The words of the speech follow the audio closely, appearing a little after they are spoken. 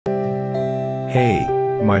Hey,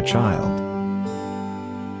 my child.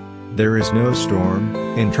 There is no storm,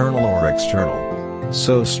 internal or external,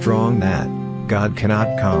 so strong that God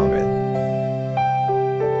cannot calm it.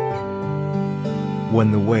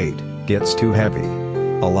 When the weight gets too heavy,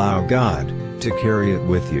 allow God to carry it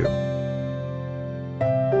with you.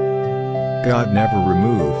 God never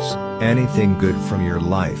removes anything good from your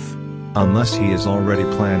life unless He is already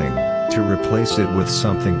planning to replace it with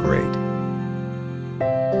something great.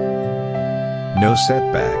 No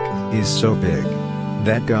setback is so big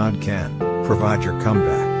that God can provide your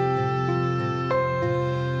comeback.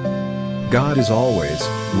 God is always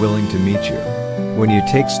willing to meet you when you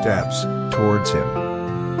take steps towards Him.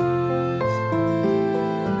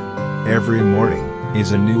 Every morning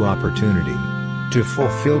is a new opportunity to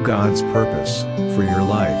fulfill God's purpose for your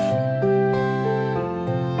life.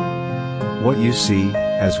 What you see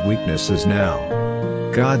as weaknesses now,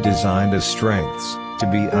 God designed as strengths to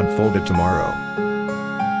be unfolded tomorrow.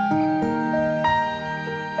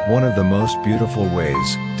 One of the most beautiful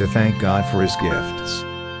ways to thank God for His gifts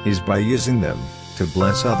is by using them to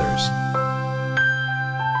bless others.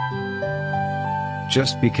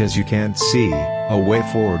 Just because you can't see a way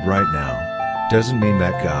forward right now, doesn't mean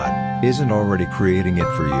that God isn't already creating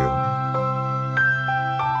it for you.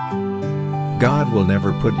 God will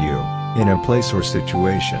never put you in a place or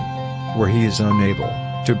situation where He is unable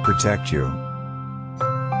to protect you.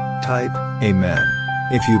 Type Amen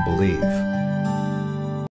if you believe.